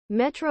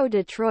Metro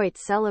Detroit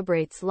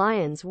celebrates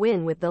Lions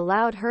win with the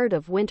loud herd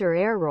of winter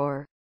air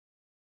roar.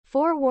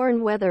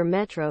 Forewarn weather.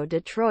 Metro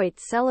Detroit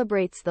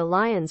celebrates the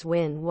Lions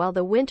win while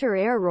the winter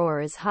air roar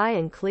is high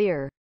and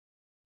clear.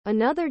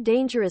 Another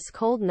dangerous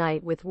cold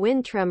night with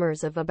wind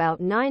tremors of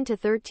about 9 to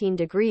 13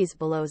 degrees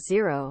below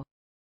zero.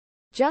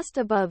 Just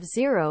above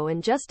zero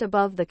and just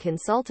above the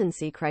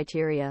consultancy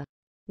criteria.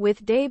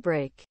 With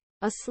Daybreak,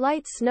 a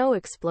slight snow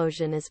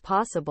explosion is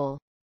possible.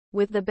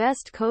 With the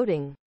best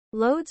coating,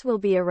 loads will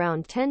be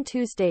around 10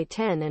 Tuesday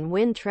 10 and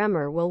wind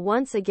tremor will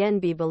once again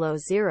be below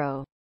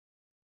zero.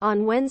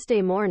 On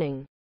Wednesday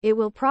morning, it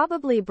will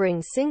probably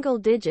bring single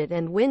digit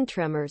and wind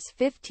tremors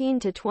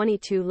 15 to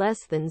 22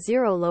 less than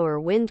zero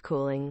lower wind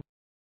cooling.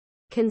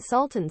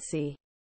 Consultancy.